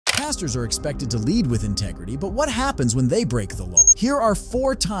Pastors are expected to lead with integrity, but what happens when they break the law? Here are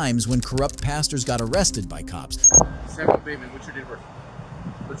 4 times when corrupt pastors got arrested by cops. Samuel Bateman, what's your date of birth?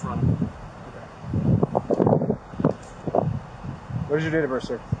 Let's run. What is your date of birth,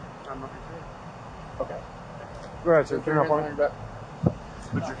 sir? I'm not sure. Okay. Go ahead, sir. Turn off on me.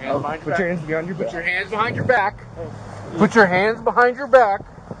 Put your hands behind your back. Put your hands behind your back. Put your hands behind your back.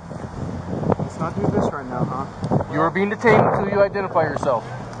 Put your hands behind your back. Let's not do this right now, huh? You are being detained until you identify yourself.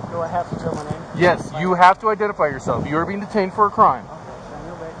 Do I have to tell my name? Yes, you have to identify yourself. You are being detained for a crime.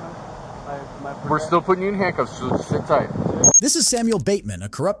 Samuel Bateman. We're still putting you in handcuffs, so just sit tight. This is Samuel Bateman, a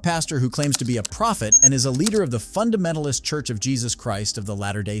corrupt pastor who claims to be a prophet and is a leader of the Fundamentalist Church of Jesus Christ of the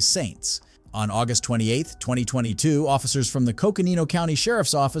Latter-day Saints. On August 28, 2022, officers from the Coconino County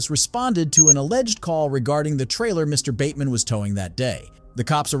Sheriff's Office responded to an alleged call regarding the trailer Mr. Bateman was towing that day. The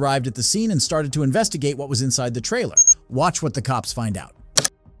cops arrived at the scene and started to investigate what was inside the trailer. Watch what the cops find out.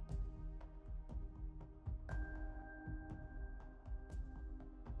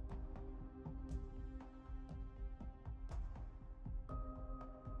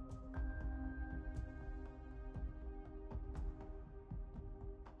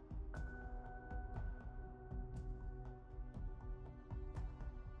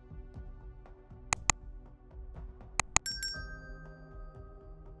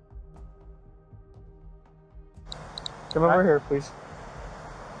 Come over here, please.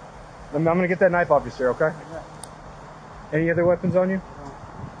 I'm going to get that knife off you, sir, okay? Any other weapons on you? No.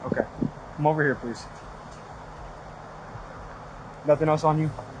 Okay. Come over here, please. Nothing else on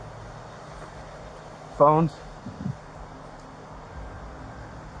you? Phones?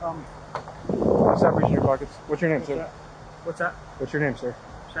 Stop reaching your pockets. What's your name, sir? What's that? What's your name, sir?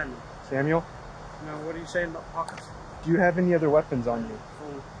 Samuel. Samuel? No, what are you saying about pockets? Do you have any other weapons on you?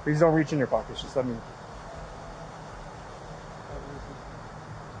 Phone. Please don't reach in your pockets. Just let me...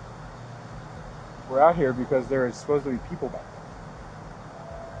 We're out here because there is supposed to be people back there.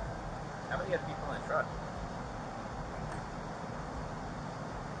 How many other people in the truck?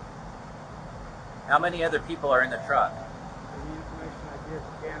 How many other people are in the truck? Any information I give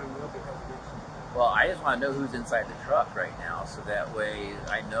can and will be held against you. Well, I just want to know who's inside the truck right now, so that way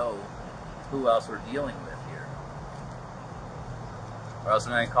I know who else we're dealing with here. Or else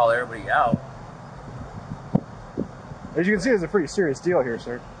I'm going to call everybody out. As you can see, it's a pretty serious deal here,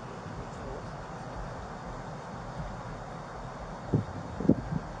 sir.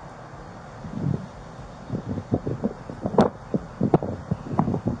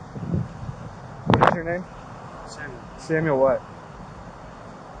 What is your name? Samuel. Samuel what?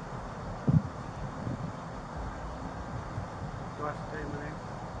 Do I have to tell you my name?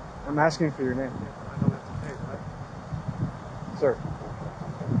 I'm asking for your name. Yeah, I don't have to tell you, right? Sir,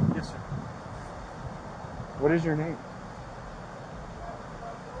 Yes, sir. what is your name?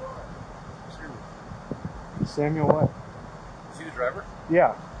 Samuel. Samuel what? Is he the driver?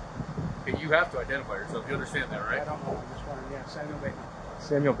 Yeah, Okay, you have to identify yourself. You understand that, I right? don't know. I just wanted, yeah, Samuel Bateman.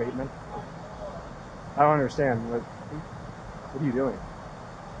 Samuel Bateman. I don't understand. What are you doing?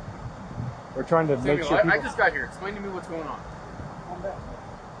 We're trying to make Samuel, sure people... I just got here. Explain to me what's going on. I'm back.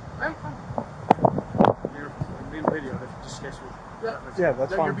 I'm fine. You're being videoed, just in case you... Yeah,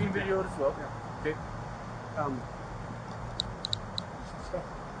 that's You're fine. being videoed as well. Okay. Stuff.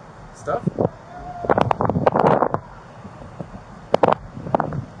 Stuff?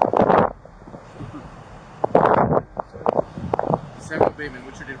 Samuel Bateman,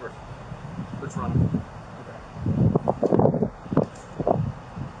 what's your date of birth? Let's run.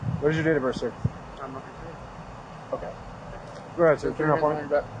 What is your date of birth, sir? I'm not sure. Okay. Go ahead, sir. Turn off on me.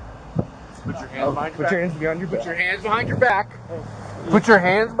 Put your hands behind your Put back. your hands behind your Put back. your hands behind your back. Put your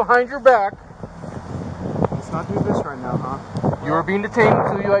hands behind your back. Let's not do this right now, huh? You are being detained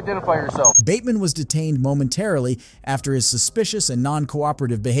until you identify yourself. Bateman was detained momentarily after his suspicious and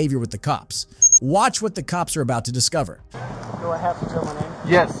non-cooperative behavior with the cops. Watch what the cops are about to discover. Do I have to tell my name?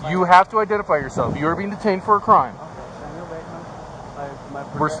 Yes, you have to identify yourself. You are being detained for a crime. Samuel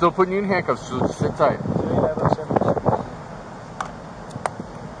Bateman. We're still putting you in handcuffs, so just sit tight.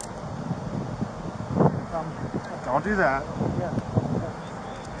 Don't do that. Can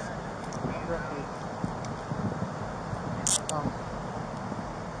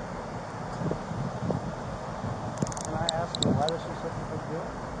I ask you why this is such a big deal?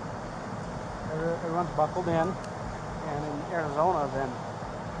 Everyone's buckled in, and in Arizona, then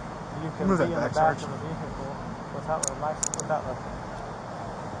you can Move be that in the back, back Sarge. of a vehicle without a license,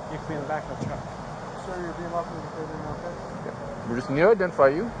 you can be in the back of a truck. Sir, you're being lawfully detained, okay? We're just going to identify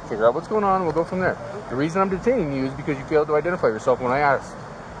you, figure out what's going on, and we'll go from there. The reason I'm detaining you is because you failed to identify yourself when I asked.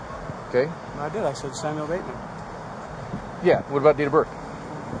 Okay? I did. I said Samuel Bateman. Yeah, what about date of birth?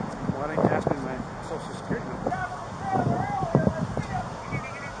 Why don't you ask me my social security number?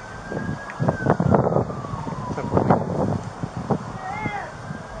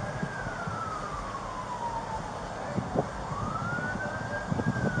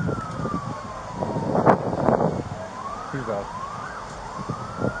 Pretty bad.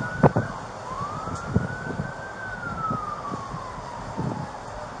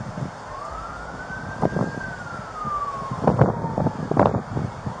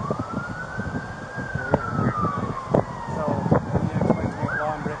 So, can you explain to me what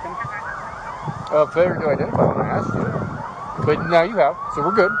law I'm breaking? Failure to identify when I asked you. But now you have, so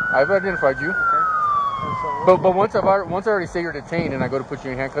we're good. I've identified you. Okay. But once I already say you're detained and I go to put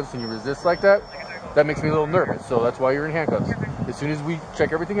you in handcuffs and you resist like that, that makes me a little nervous. So that's why you're in handcuffs. As soon as we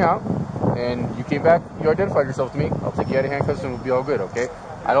check everything out and you came back, you identified yourself to me, I'll take you out of handcuffs and we'll be all good, okay?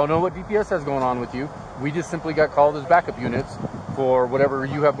 I don't know what DPS has going on with you. We just simply got called as backup units for whatever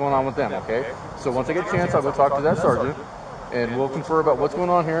you have going on with them, okay? So once I get a chance, I'll go talk to that sergeant and we'll confer about what's going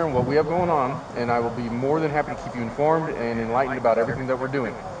on here and what we have going on, and I will be more than happy to keep you informed and enlightened about everything that we're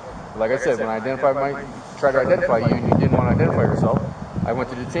doing. Like I said, when I tried to identify you and you didn't want to identify yourself, I went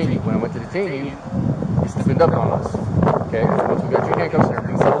to detain you. When I went to detain you, you stiffened up on us. Okay, so once we got you in handcuffs and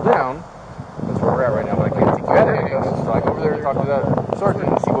everything settled down, that's where we're at right now. But I can't take you out of handcuffs, so I go over there and talk to that sergeant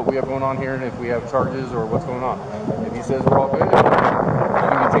and see what we have going on here and if we have charges or what's going on. If he says we're all good, you can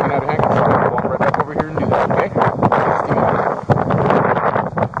be taken out of handcuffs. I'll walk right back over here and do that, okay? Just give me a minute.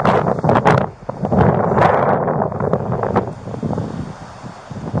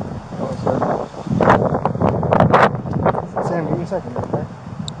 Sam, give me a second, okay?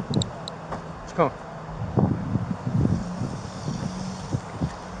 Just come.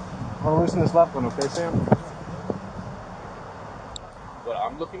 I'm gonna loosen this left one, okay, Sam? What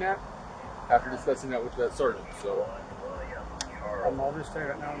I'm looking at after discussing that with that sergeant, so. I'll just stay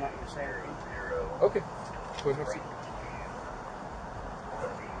right now. I'm not going to say anything. Okay. Go ahead and have a seat.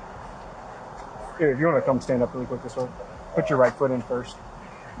 Here, if you want to come stand up really quick this way, put your right foot in first.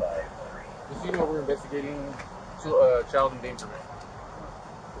 Just so you know, we're investigating child endangerment.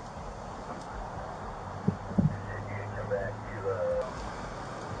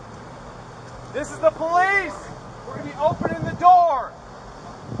 This is the police! We're going to be opening the door!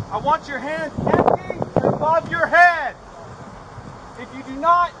 I want your hands empty and above your head! If you do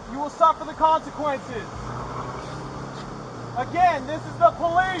not, you will suffer the consequences. Again, this is the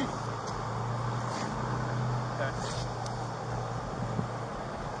police!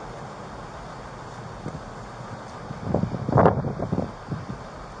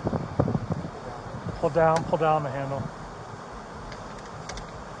 Pull down the handle.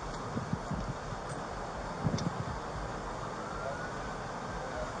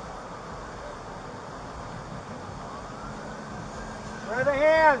 Where are the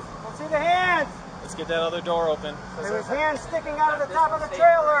hands? Let's see the hands! Let's get that other door open. There's hands sticking out of the top of the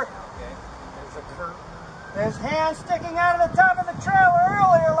trailer. There's hands sticking out of the top of the trailer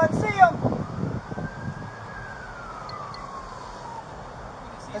earlier. Let's see them.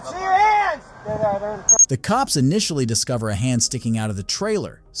 Let's see your hands. They're in front. The cops initially discover a hand sticking out of the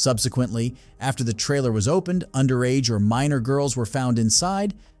trailer. Subsequently, after the trailer was opened, underage or minor girls were found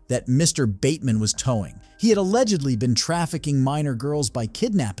inside that Mr. Bateman was towing. He had allegedly been trafficking minor girls by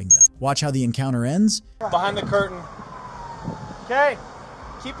kidnapping them. Watch how the encounter ends. Behind the curtain. Okay.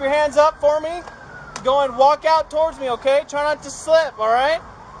 Keep your hands up for me. Go and walk out towards me, okay? Try not to slip, all right?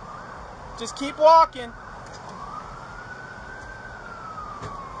 Just keep walking.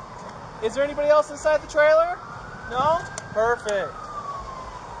 Is there anybody else inside the trailer? No? Perfect.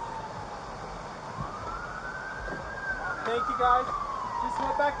 Thank you, guys. Just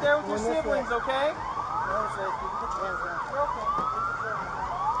head back there with your siblings, okay? You're okay.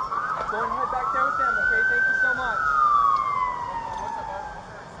 Go and head back there with them, okay? Thank you so much.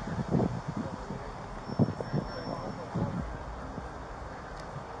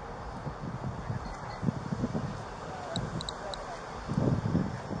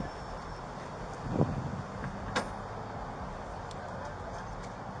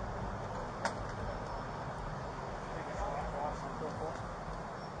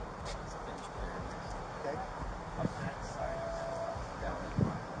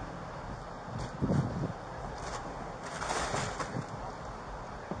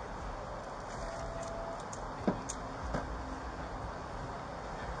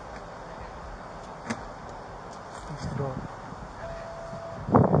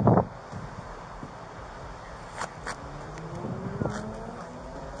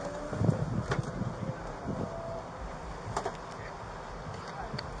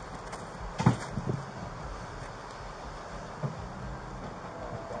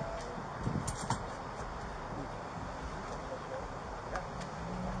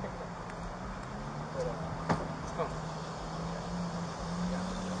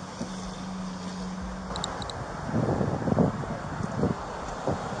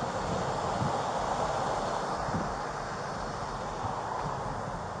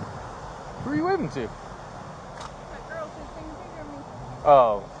 to? That girl just taking a picture of me.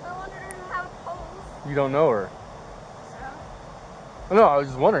 Oh, I wanted her to have a pose. you don't know her? So? No, I was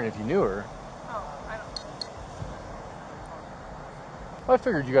just wondering if you knew her. Oh, I don't. Well, I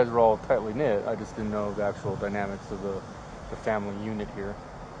figured you guys were all tightly knit. I just didn't know the actual dynamics of the family unit here.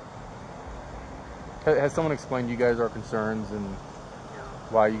 Has someone explained to you guys our concerns and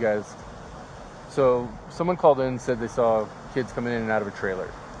why you guys... So, someone called in and said they saw kids coming in and out of a trailer.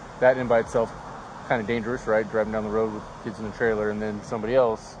 That in by itself, kind of dangerous, right? Driving down the road with kids in a trailer, and then somebody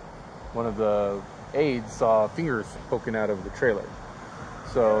else, one of the aides, saw fingers poking out of the trailer.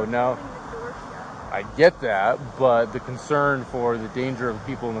 So now... I get that, but the concern for the danger of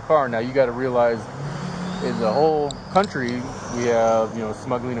people in the car. Now you got to realize, in the whole country, we have, you know,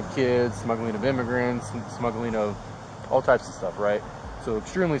 smuggling of kids, smuggling of immigrants, smuggling of all types of stuff, right? So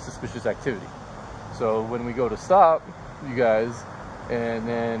extremely suspicious activity. So when we go to stop you guys, and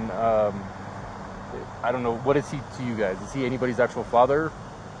then I don't know, what is he to you guys? Is he anybody's actual father?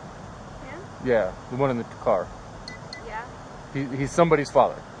 Him? Yeah, the one in the car. Yeah. He's somebody's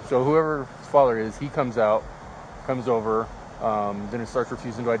father. So whoever his father is, he comes over, then it starts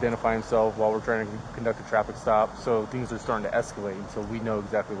refusing to identify himself while we're trying to conduct a traffic stop. So things are starting to escalate until we know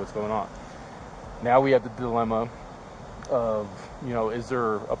exactly what's going on. Now we have the dilemma of, you know, is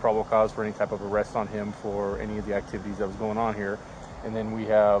there a probable cause for any type of arrest on him for any of the activities that was going on here? And then we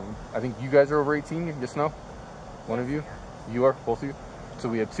have, I think you guys are over 18, yes, no? One of you? You are, both of you? So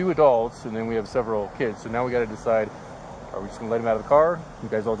we have 2 adults, and then we have several kids. So now we got to decide, are we just going to let him out of the car? You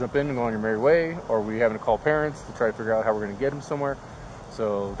guys all jump in and go on your merry way? Or are we having to call parents to try to figure out how we're going to get him somewhere?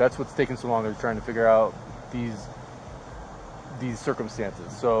 So that's what's taking so long, is trying to figure out these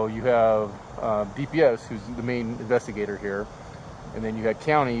circumstances. So you have DPS, who's the main investigator here, and then you had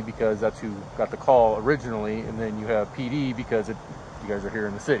county because that's who got the call originally, and then you have PD because you guys are here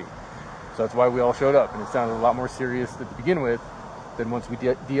in the city. So that's why we all showed up, and it sounded a lot more serious to begin with. Then once we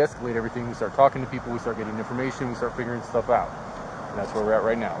de-escalate everything, we start talking to people, we start getting information, we start figuring stuff out. And that's where we're at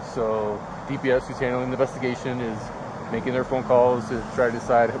right now. So DPS, who's handling the investigation, is making their phone calls to try to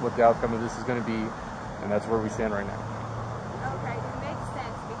decide what the outcome of this is going to be, and that's where we stand right now. Okay, it makes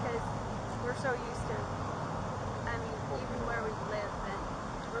sense because we're so used to, I mean, even where we live, and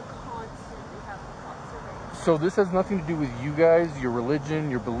we're constantly having surveillance. So this has nothing to do with you guys, your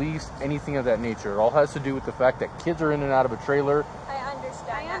religion, your beliefs, anything of that nature. It all has to do with the fact that kids are in and out of a trailer. I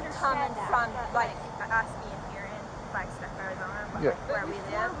understand that coming from, like, us being here in Flagstaff, Arizona, Yeah. where we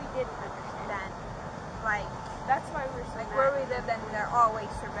live. We didn't understand that. Like, that's why we're so like, where we live, then they're always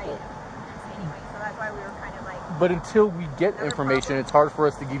surveilling anyway, so that's why we were kind of like... But until we get information, it's hard for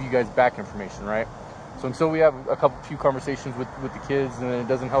us to give you guys back information, right? So until we have few conversations with the kids, and then it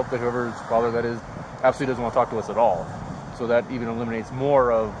doesn't help that whoever's father that is absolutely doesn't want to talk to us at all. So that even eliminates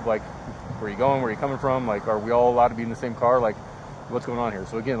more of, like, where are you going, where are you coming from, like, are we all allowed to be in the same car, like, what's going on here?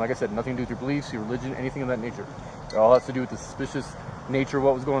 So again, like I said, nothing to do with your beliefs, your religion, anything of that nature. It all has to do with the suspicious nature of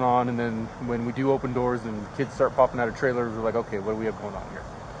what was going on, and then when we do open doors and kids start popping out of trailers, we're like, okay, what do we have going on here?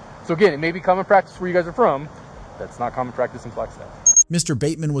 So again, it may be common practice where you guys are from. That's not common practice in Flagstaff. Mr.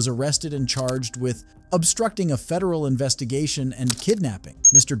 Bateman was arrested and charged with obstructing a federal investigation and kidnapping.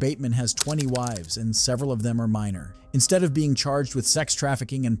 Mr. Bateman has 20 wives, and several of them are minor. Instead of being charged with sex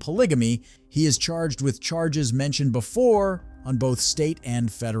trafficking and polygamy, he is charged with charges mentioned before on both state and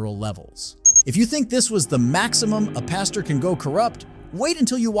federal levels. If you think this was the maximum a pastor can go corrupt, wait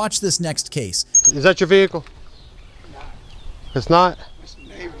until you watch this next case. Is that your vehicle? No. It's not? It's the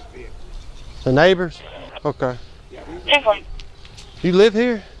neighbor's vehicle. The neighbors? Okay. Yeah, You live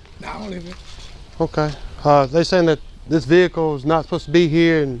here? no, I don't live here. Okay. They saying that this vehicle is not supposed to be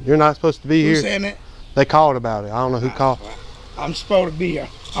here and you're not supposed to be Who's here. saying that? They called about it. I don't know who called. I'm supposed to be here.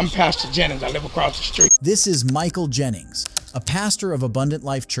 I'm Pastor Jennings. I live across the street. This is Michael Jennings, a pastor of Abundant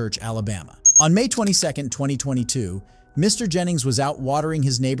Life Church, Alabama. On May 22, 2022, Mr. Jennings was out watering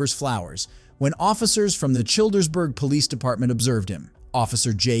his neighbor's flowers when officers from the Childersburg Police Department observed him.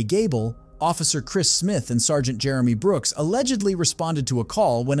 Officer Jay Gable, Officer Chris Smith, and Sergeant Jeremy Brooks allegedly responded to a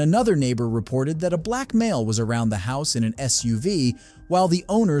call when another neighbor reported that a black male was around the house in an SUV while the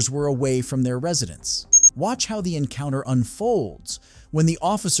owners were away from their residence. Watch how the encounter unfolds when the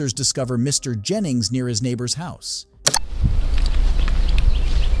officers discover Mr. Jennings near his neighbor's house.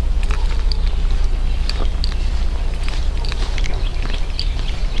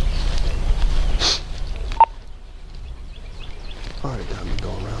 Alright, time to go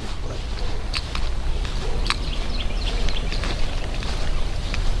around this place.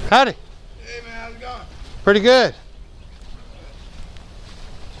 Howdy. Hey, man, how's it going? Pretty good.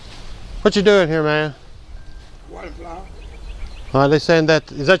 What you doing here, man? Water flower. They saying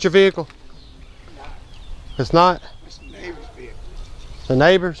that, is that your vehicle? It's not? It's the neighbor's vehicle. The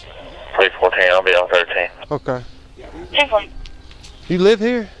neighbors? 314, I'll be on 13. Okay. 10-4. You live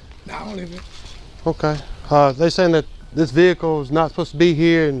here? No, I don't live here. Okay. They're saying that this vehicle is not supposed to be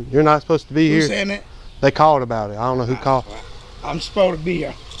here and you're not supposed to be here. Who's saying that? They called about it. I don't know who called. I'm supposed to be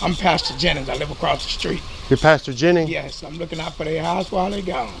here. I'm Pastor Jennings. I live across the street. You're Pastor Jennings? Yes, I'm looking out for their house while they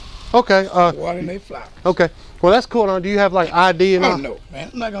gone. Okay. Watering their flowers. Okay. Well, that's cool. Now, do you have like ID and all? Oh, no, man.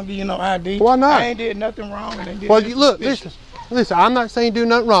 I'm not going to give you no ID. Why not? I ain't did nothing wrong. And they did Well, nothing look, suspicious. listen, I'm not saying do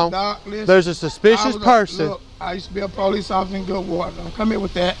nothing wrong. Dog, listen, There's a suspicious person. Look, I used to be a police officer in Goodwater. Don't come here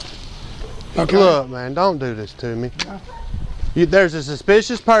with that. Okay? Look, man, don't do this to me. There's a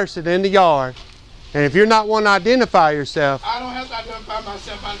suspicious person in the yard, and if you're not one to identify yourself. I don't have to identify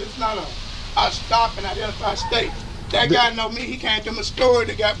myself. It's not a stop and identify state. That guy know me. He came to my store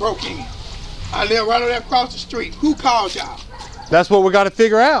that got broke in. I live right over there across the street. Who called y'all? That's what we got to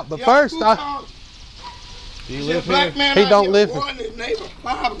figure out. But first, do you live black man he don't live here.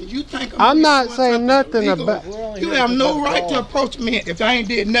 You think I'm not saying nothing illegal. about. You have no right to approach me if I ain't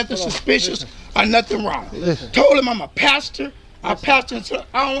did nothing suspicious or nothing wrong. Told him I'm a pastor. I pastor until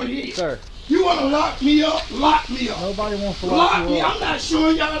I don't want to hear you. Sir. You want to lock me up? Lock me up. Nobody wants to lock you me. up. I'm not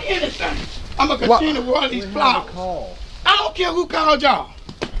showing y'all anything. I'm going to continue to water these flowers. I don't care who called y'all.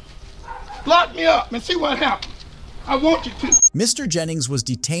 Lock me up and see what happens. I want you to. Mr. Jennings was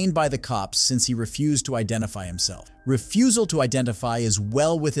detained by the cops since he refused to identify himself. Refusal to identify is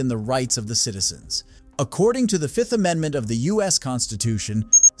well within the rights of the citizens. According to the Fifth Amendment of the U.S. Constitution,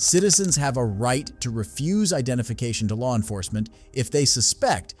 citizens have a right to refuse identification to law enforcement if they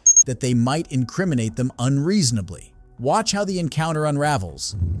suspect that they might incriminate them unreasonably. Watch how the encounter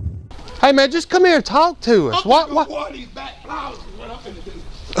unravels. Hey man, just come here and talk to us. What? These back flowers is what I'm finna do.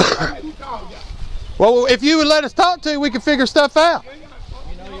 Who called y'all? Well, if you would let us talk to you, we can figure stuff out. You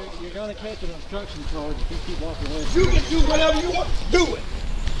know, you're going to catch an obstruction charge if you keep walking away. You can do whatever you want. Do it.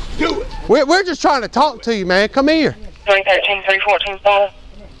 Do it. We're just trying to talk to you, man. Come here. 313, 314, follow.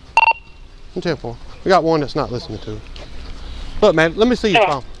 10-4. We got one that's not listening to us. Look, man, let me see your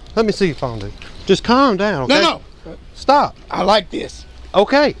phone. Let me see your phone, dude. Just calm down, okay? No. Stop. I like this.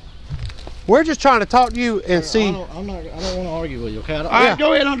 Okay. We're just trying to talk to you and see. I don't want to argue with you, okay? All right,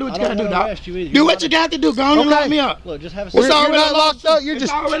 go ahead and do what you got to do, Doc. Do what you got to do. Go on and lock me up. Look, just have a seat. It's already not locked up. You're it's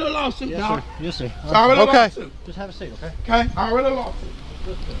just already a lawsuit, yes, Doc. sir. Yes, sir. It's already a lawsuit. Just have a seat, okay? Okay, already a lawsuit.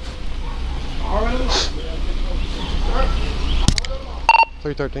 Already a lawsuit.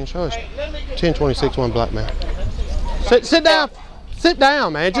 313. Show us. 1026. One black man. Sit down. Sit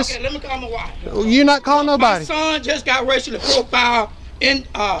down, man. Just. Okay, let me call my wife. You're not calling nobody. My son just got racially profiled in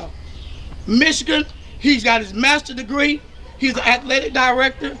Michigan. He's got his master's degree. He's an athletic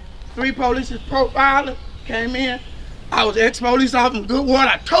director. 3 police profiling came in. I was ex-police officer from Goodwater.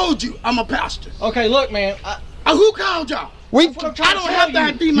 I told you I'm a pastor. Okay, look, man. Who called y'all? I don't have to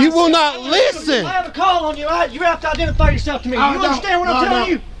ID myself. You will not listen. I have a call on you. You have to identify yourself to me. You understand what I'm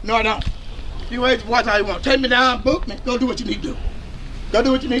telling you? No, I don't. You wait, watch how you want. Take me down, book me. Go do what you need to do. Go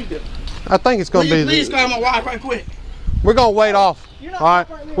do what you need to do. I think it's going to be. Please call my wife right quick. We're going to wait off. All right.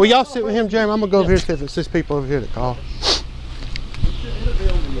 Well, y'all sit with him, Jeremy. I'm going to go over here and see if it's 6 people over here that call.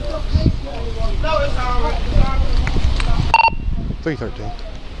 No, it's all right. 313.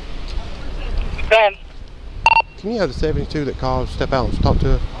 Go ahead. Can you have the 72 that called step out and talk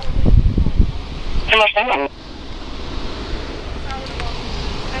to her?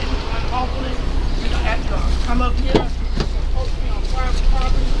 Come up here.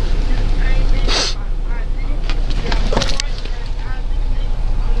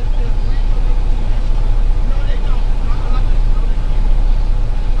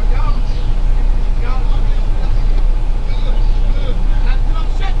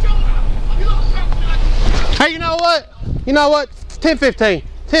 Hey, you know what? You know what? 10-15.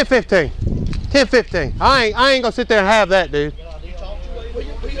 10-15. 10-15. I ain't gonna sit there and have that, dude. Will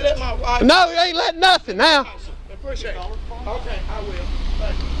you let my wife? No, you ain't letting nothing now. Appreciate it. Okay, I will.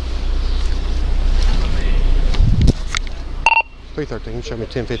 313. You show me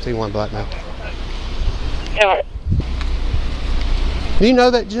 10-15. One black man. Yeah. Do you know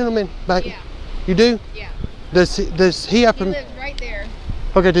that gentleman back? Yeah. You do? Yeah. Does he have He lives right there.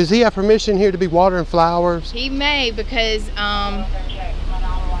 Okay, does he have permission here to be watering flowers? He may because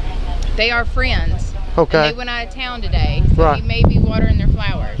they are friends. Okay. And they went out of town today, so Right. he may be watering their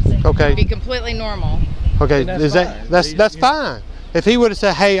flowers. Okay. It'd be completely normal. Okay, that's fine. If he would have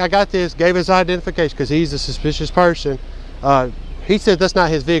said, "Hey, I got this," gave his identification because he's a suspicious person. He said that's not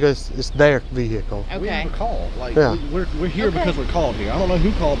his vehicle; it's their vehicle. Okay. We have a call. Like Yeah. we're here because we're called here. I don't know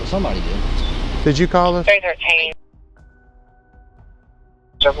who called, but somebody did. Did you call us? 313.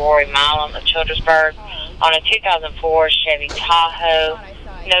 Rory Milam of Childersburg. on a 2004 Chevy Tahoe,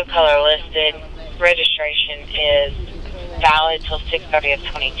 no color listed. Registration is valid till 6/30 of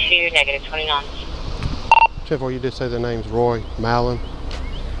 22, negative 29. 10-4, you did say the name's Roy Mallon.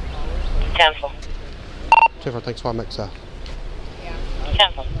 10-4. 10-4, thanks for making south.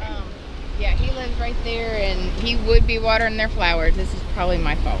 10-4. Yeah, he lives right there, and he would be watering their flowers. This is probably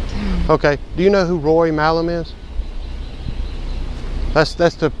my fault. Okay, do you know who Roy Mallon is? That's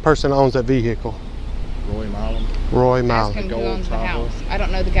the person that owns that vehicle. Roy Mallon. Roy Mallon. Ask him who owns the house. I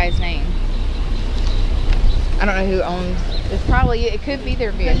don't know the guy's name. I don't know who owns. It could be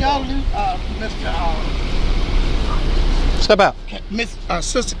their vehicle. Can y'all leave, Step out. Miss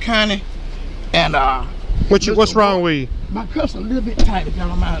Sister Connie and What's wrong with you? My cuffs are a little bit tight. If y'all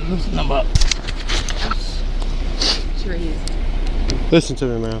don't mind loosening them up. Sure he is. Listen to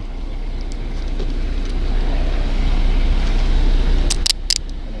me, man.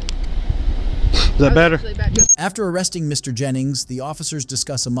 Is that better? After arresting Mr. Jennings, the officers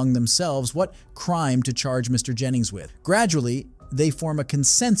discuss among themselves what crime to charge Mr. Jennings with. Gradually, they form a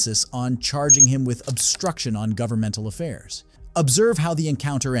consensus on charging him with obstruction on governmental affairs. Observe how the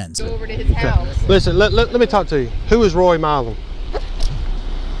encounter ends. Go over to his house. Listen, let me talk to you. Who is Roy Mallon?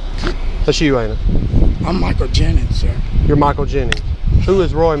 That's you, ain't it? I'm Michael Jennings, sir. You're Michael Jennings. Who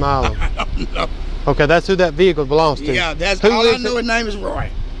is Roy Mallon? I don't know. Okay, that's who that vehicle belongs to. Yeah, that's who all I know. His name is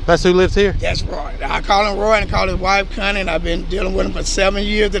Roy. That's who lives here? That's Roy. I call him Roy and I call his wife Connie, and I've been dealing with him for 7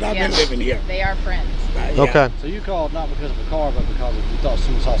 years that I've been living here. They are friends. Yeah. Okay. So you called not because of the car, but because you thought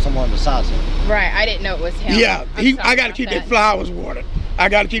you saw someone besides him. Right, I didn't know it was him. Yeah, I got to keep their flowers watered. I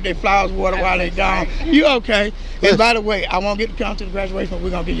got to keep their flowers watered while they're gone. You okay? And by the way, I won't get to come to the graduation, but we're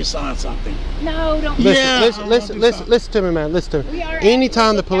going to get your son something. No, don't. Listen to me, man. Listen to me.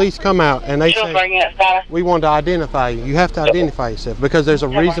 Anytime the police come out and they say, we want to identify you, you have to identify yourself because there's a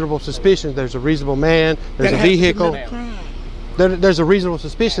reasonable suspicion, there's a reasonable man, there's a vehicle. There's a reasonable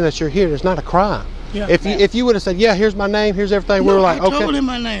suspicion that you're here. There's not a crime. Yeah. If you would have said, yeah, here's my name, here's everything, we were like, okay. I told him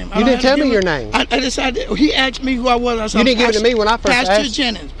my name. You didn't tell me your name. I decided, he asked me who I was. I said, you didn't give it to me when I first asked. Pastor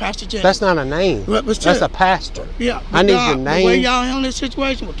Jennings. That's not a name. That's a pastor. Yeah. I need your name. The way y'all handle this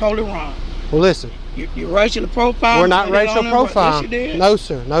situation was totally wrong. Well, listen. You racial profile. We're not racial profile. Yes, no,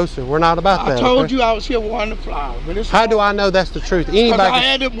 sir. No, sir. We're not about that. I told you I was here watering the flowers. How do I know that's the truth? Anybody. I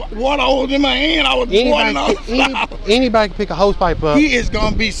had the water hose in my hand. I was watering all the flowers. Anybody can pick a hose pipe up. He is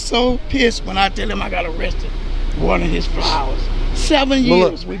gonna be so pissed when I tell him I got arrested watering his flowers. 7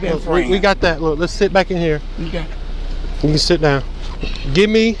 years we've been friends. We got that. Look, let's sit back in here. Okay. You can sit down. Give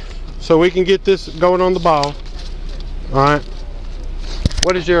me, so we can get this going on the ball. All right.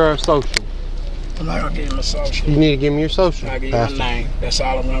 What is your social? I'm not gonna give him a social. You need to give me your social. I'll give you my name. That's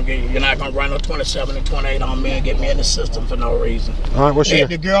all I'm gonna give you. You're not gonna run no 27 and 28 on me and get me in the system for no reason. All right, what's your name?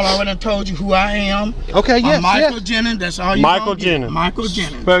 The girl already told you who I am. Okay, yes, I'm Michael Jennings. That's all you Michael Jennings. Michael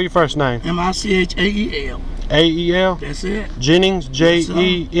Jennings. Spell your first name. M-I-C-H-A-E-L. A-E-L? That's it. Jennings,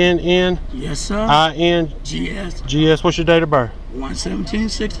 J-E-N-N. Yes, sir. I-N-G-S. G-S. What's your date of birth?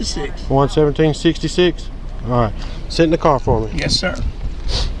 1/17/66. 1/17/66. All right. Sit in the car for me. Yes, sir.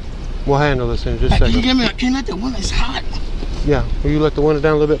 We'll handle this in just a Can second. you give me can you let the window? It's hot. Yeah. Will you let the window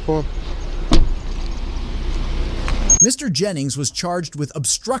down a little bit for him? Mr. Jennings was charged with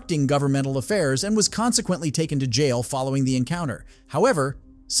obstructing governmental affairs and was consequently taken to jail following the encounter. However,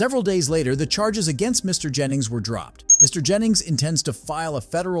 several days later, the charges against Mr. Jennings were dropped. Mr. Jennings intends to file a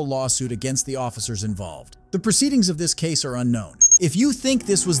federal lawsuit against the officers involved. The proceedings of this case are unknown. If you think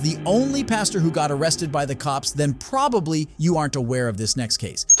this was the only pastor who got arrested by the cops, then probably you aren't aware of this next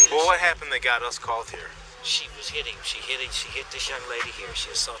case. Well, what happened that got us called here? She was hitting. She hit this young lady here.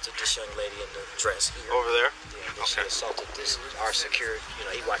 She assaulted this young lady in the dress here. Over there? Yeah, but she assaulted our security. You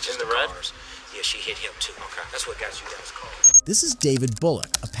know, he watches the cars. Yeah, she hit him too. Okay. That's what got you guys called. This is David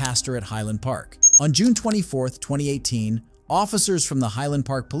Bullock, a pastor at Highland Park. On June 24th, 2018, officers from the Highland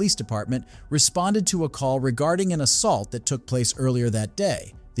Park Police Department responded to a call regarding an assault that took place earlier that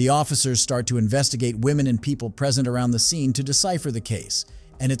day. The officers start to investigate women and people present around the scene to decipher the case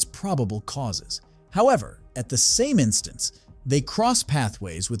and its probable causes. However, at the same instance, they cross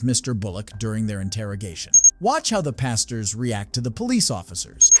pathways with Mr. Bullock during their interrogation. Watch how the pastors react to the police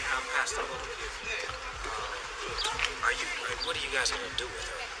officers. I'm Pastor Bullock here. What are you guys going to do with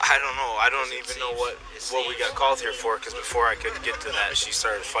her? I don't know. I don't even know what we got called here for, because before I could get to that, she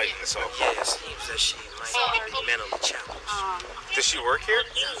started fighting us all. Yeah, it seems that she might be mentally challenged. Does she work here?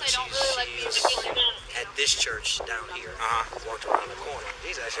 She's at this church down here. Walked around the corner.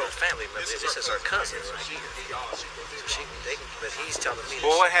 These are her family members. This is her cousin right here. But he's telling me.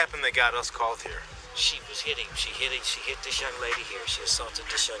 Well, what happened that got us called here? She was hitting. She hit this young lady here. She assaulted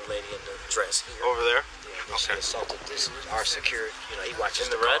this young lady in the dress here. Over there? Yeah, when she assaulted our security. You know, he watches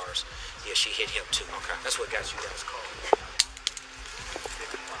the cars. Yeah, she hit him too. Okay. That's what got you guys called.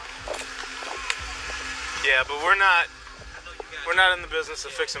 Yeah, but we're not in the business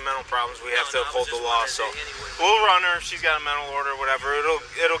of fixing mental problems. We have to uphold the law, so we'll run her. If she's got a mental order, whatever.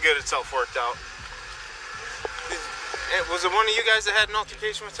 It'll get itself worked out. Was it one of you guys that had an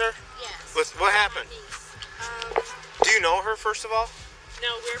altercation with her? Yes. What happened? Do you know her, first of all?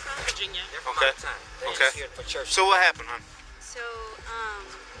 No, we're from Virginia. Okay. Okay. So what happened, hon? So,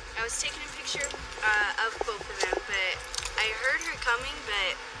 I was taking a picture of both of them, but I heard her coming,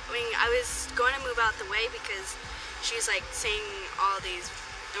 but I mean, I was going to move out the way because she was like saying all these,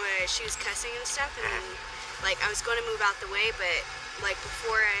 she was cussing and stuff, and then like I was going to move out the way, but like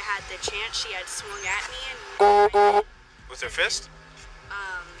before I had the chance, she had swung at me and with her fist?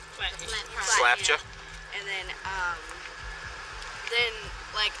 Slapped you? And then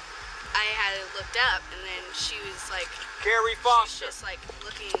like I had looked up, and then she was like, Carrie Foster. Just like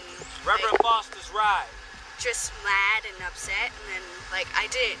looking. Reverend like, Foster's ride. Just mad and upset, and then like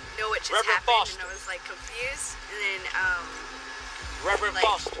I didn't know what just Reverend happened, Foster. and I was like confused, and then Reverend like,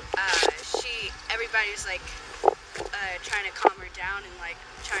 Foster. Everybody was like trying to calm her down and like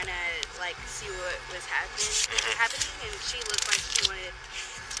trying to like see what was happening, and she looked like she wanted to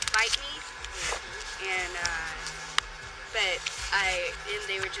fight me, and and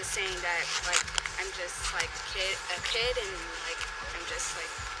they were just saying that like I'm just like a kid, and like I'm just like.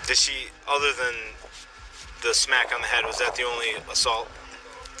 Did she, other than the smack on the head, was that the only assault?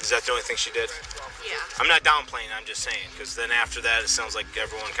 Is that the only thing she did? Yeah. I'm not downplaying, I'm just saying, because then after that it sounds like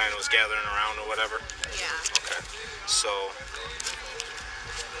everyone kind of was gathering around or whatever. Yeah. Okay. So,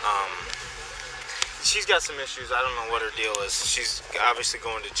 she's got some issues. I don't know what her deal is. She's obviously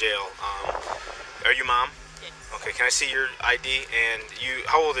going to jail. Are you mom? Yes. Okay, can I see your ID? And you,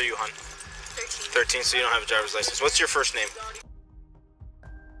 how old are you, hon? 13. 13, so you don't have a driver's license. What's your first name?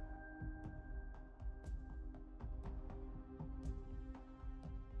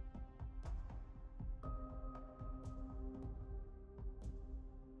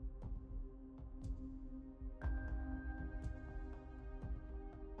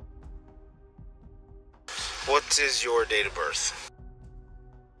 What is your date of birth?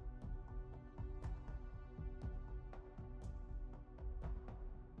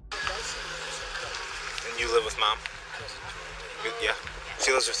 And you live with mom? Yeah.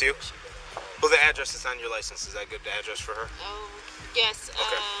 She lives with you? Well, the address that's on your license, is that good address for her? Yes.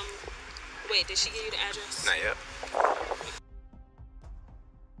 Okay. Wait, did she give you the address? Not yet.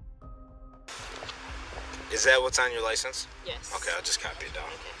 Is that what's on your license? Yes. Okay, I'll just copy it down.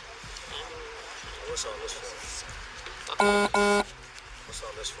 What's all this for? What's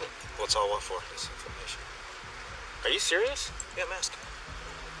all this for? What's all what for? This information. Are you serious? Yeah, I'm asking.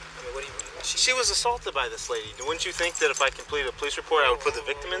 I mean, what do you mean? She was assaulted by this lady. Wouldn't you think that if I completed a police report, I would put the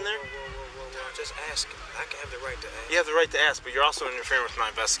victim in there? Just asking. I can have the right to ask. You have the right to ask, but you're also interfering with my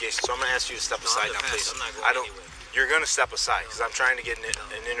investigation, so I'm going to ask you to step aside now, please. I'm not going anywhere. You're going to step aside, because I'm trying to get an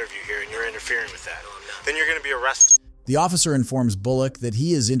interview here, and you're interfering with that. Then you're going to be arrested. The officer informs Bullock that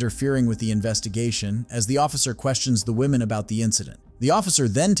he is interfering with the investigation as the officer questions the women about the incident. The officer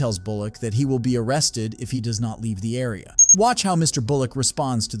then tells Bullock that he will be arrested if he does not leave the area. Watch how Mr. Bullock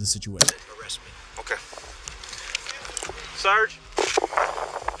responds to the situation. Arrest me. Okay. Sarge?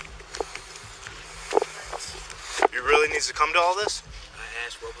 You really need to come to all this? I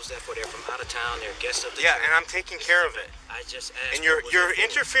asked what was that for. They're from out of town. They're guests of the Yeah, church. and I'm taking care of it. I just asked. And you're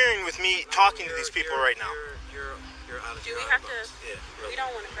interfering with me talking to these people right now. You're out of Do we your have to? Yeah, We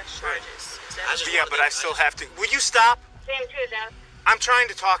don't want to press charges. Yeah, but I still have to. Will you stop? I'm trying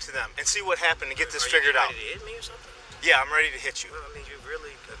to talk to them and see what happened and get this figured out. Are you ready to hit me or something? Yeah, I'm ready to hit you. Well, I mean, you're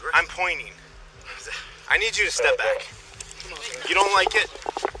really aggressive. I'm pointing. I need you to step back. You don't like it?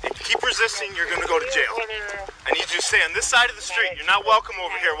 If you keep resisting, you're going to go to jail. I need you to stay on this side of the street. You're not welcome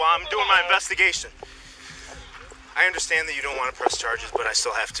over here while I'm doing my investigation. I understand that you don't want to press charges, but I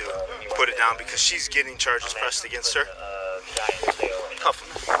still have to put it down because she's getting charges pressed against her. Cuff him.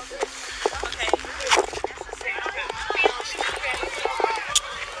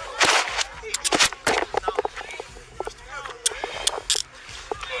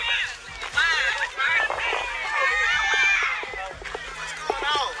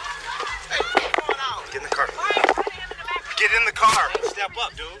 Get in the car. Get in the car. Step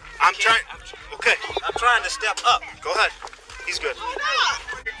up, dude. I'm trying. Okay. I'm trying to step up. Go ahead. He's good.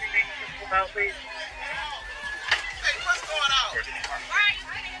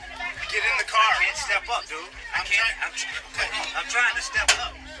 Get in the car. I can't step up, dude. I'm trying to step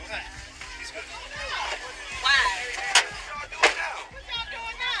up. Go ahead. He's good. Why? What y'all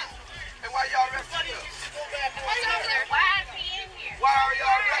doing now? Hey, why y'all arresting us?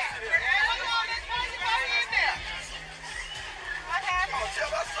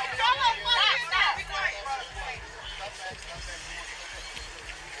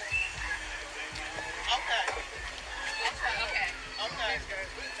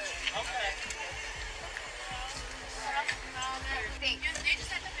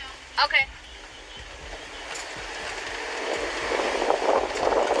 Okay.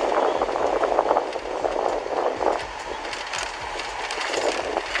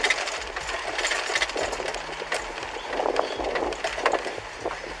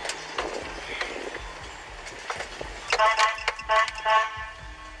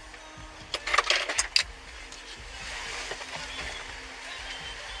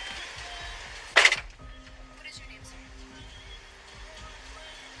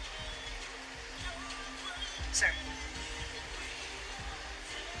 Sir. Okay.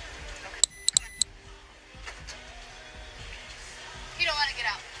 You don't want to get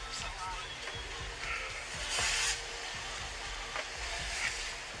out.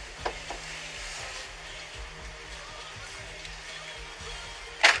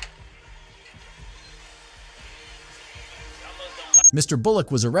 Mr.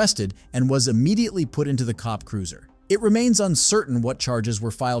 Bullock was arrested and was immediately put into the cop cruiser. It remains uncertain what charges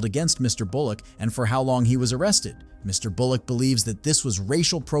were filed against Mr. Bullock and for how long he was arrested. Mr. Bullock believes that this was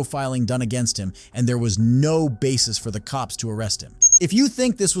racial profiling done against him and there was no basis for the cops to arrest him. If you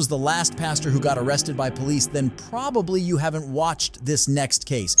think this was the last pastor who got arrested by police, then probably you haven't watched this next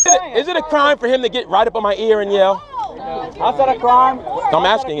case. Is it a crime for him to get right up on my ear and yell? How's that a crime? I'm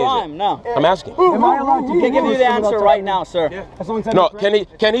asking, is it? No. I'm asking. Am I allowed to give you the answer right now, sir? No, can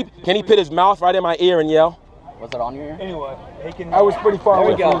he put his mouth right in my ear and yell? Was it on your ear? Anyway, I was pretty far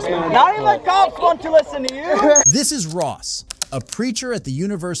away from this man. Not even the cops want to listen to you. This is Ross, a preacher at the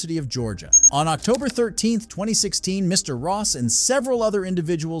University of Georgia. On October 13th, 2016, Mr. Ross and several other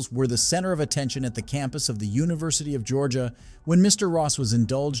individuals were the center of attention at the campus of the University of Georgia when Mr. Ross was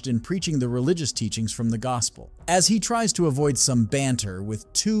indulged in preaching the religious teachings from the gospel. As he tries to avoid some banter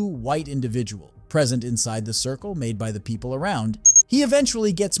with two white individuals present inside the circle made by the people around, he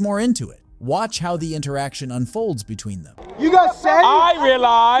eventually gets more into it. Watch how the interaction unfolds between them. You got saved? I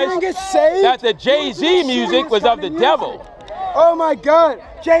realized you get saved? that the Jay-Z music was of the devil. Oh my God,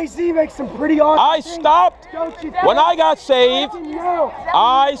 Jay-Z makes some pretty awesome I stopped, when I got saved,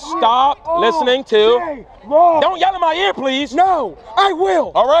 I stopped listening to, don't yell in my ear please. No, I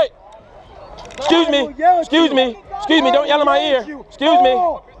will. All right. Excuse me, don't yell in my ear. Excuse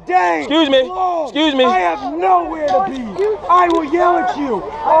me. Excuse me. I have nowhere to be. I will yell at you.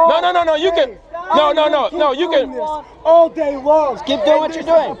 No, you can. No, you can. All day long. Keep doing what you're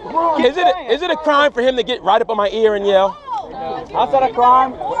doing. Is it a crime for him to get right up on my ear and yell? How's that a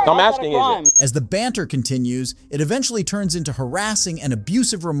crime? I'm asking, is it? As the banter continues, it eventually turns into harassing and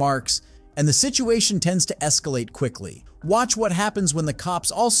abusive remarks, and the situation tends to escalate quickly. Watch what happens when the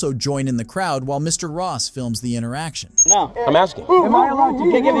cops also join in the crowd while Mr. Ross films the interaction. No. I'm asking. Am I allowed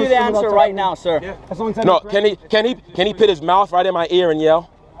to give you the answer right now, sir? No, can he put his mouth right in my ear and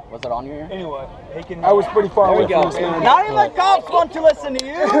yell? Was it on your ear? Anyway, I was pretty far away from this man. Not even the cops want to listen to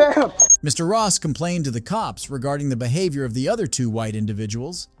you. Mr. Ross complained to the cops regarding the behavior of the other two white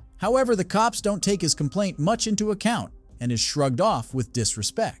individuals. However, the cops don't take his complaint much into account and is shrugged off with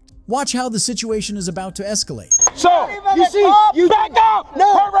disrespect. Watch how the situation is about to escalate. So, you see, you back up!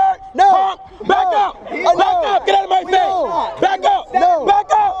 No! Pervert! No! Back up! Back up! Get out of my face! Back up! No! Back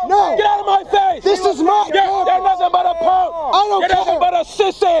up! No! Get out of my face! This is my You're nothing but a punk! I don't You're care! nothing but a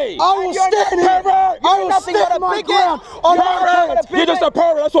sissy! I will stand here! Pervert! I will stand my ground! You're just a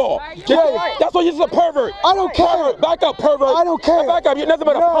pervert, that's all! That's all, you're just a pervert! I don't care! Back up, pervert! I don't care! Back up, you're nothing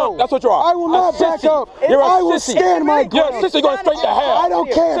but a punk! That's what you are! I will not back up! You're a I will sissy! stand my ground! You're a sissy going straight to hell! I don't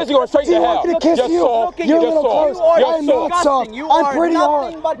care! Sissy going straight to hell! Do you want me to kiss you? You're a little close! I'm not soft! I'm pretty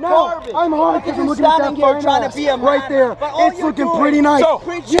hard! No! I'm hard because I'm looking at that fine ass right there! It's looking pretty nice!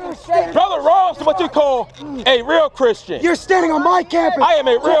 Brother Ross is what you call a real Christian. You're standing on my campus! I am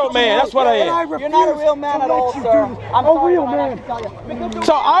a real man, that's what I am. You're not a real man at all, sir. I'm a real man!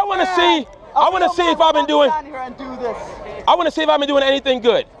 So I want to see if I've been doing, I want to see if I've been doing anything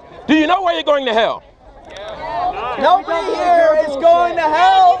good. Do you know why you're going to hell? Nobody here is going to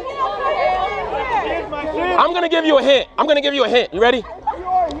hell. I'm going to give you a hint. You ready?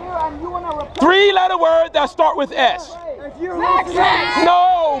 3-letter word that start with S.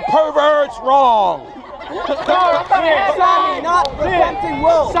 No, perverts, wrong.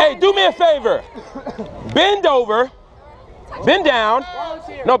 Hey, do me a favor. Bend over. Bend down.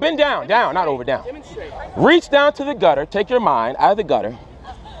 No, bend down. Down, not over, down. Reach down to the gutter. Take your mind out of the gutter.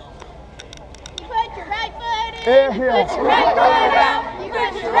 Here. You're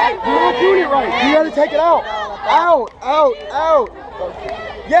not doing it right. You gotta take it out. Out.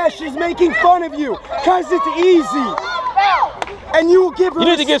 Yeah, she's making fun of you because it's easy. And you will give her You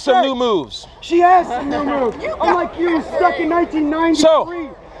need to get some new moves. She has some new moves. Unlike you, stuck in 1993. So,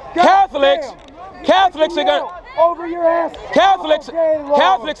 Catholics are gonna. over your ass. Catholics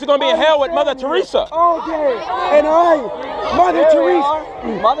are going to be in hell with Mother Teresa. All day. And Mother Teresa.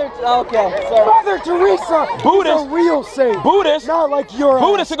 Mother Teresa is a real saint. Buddhists. Not like your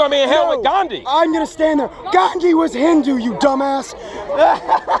Buddhists are going to be in hell with Gandhi. I'm going to stand there. Gandhi was Hindu, you dumbass.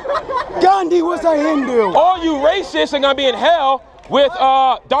 Gandhi was a Hindu. All you racists are going to be in hell with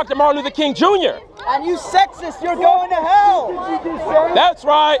Dr. Martin Luther King Jr. And you sexist, you're going to hell. That's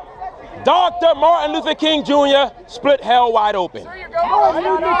right. Dr. Martin Luther King Jr. split hell wide open. Martin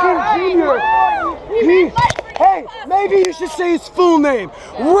Luther King Jr. Hey, maybe you should say his full name.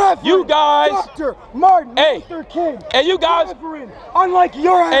 Reverend you guys, Dr. Martin Luther King. And you guys, Reverend, unlike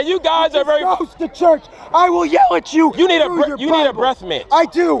your ass, and you guys are very goes to church. I will yell at you. You need a breath mint. I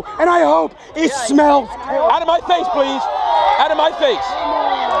do, and I hope it smells. Out of my face, please. Out of my face.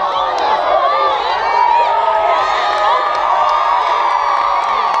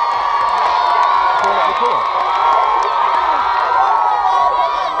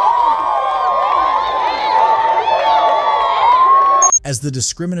 As the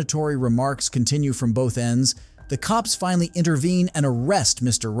discriminatory remarks continue from both ends, the cops finally intervene and arrest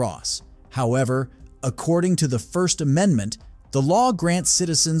Mr. Ross. However, according to the First Amendment, the law grants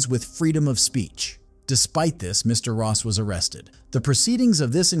citizens with freedom of speech. Despite this, Mr. Ross was arrested. The proceedings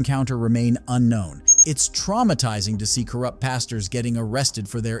of this encounter remain unknown. It's traumatizing to see corrupt pastors getting arrested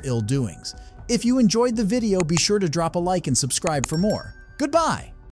for their ill doings. If you enjoyed the video, be sure to drop a like and subscribe for more. Goodbye!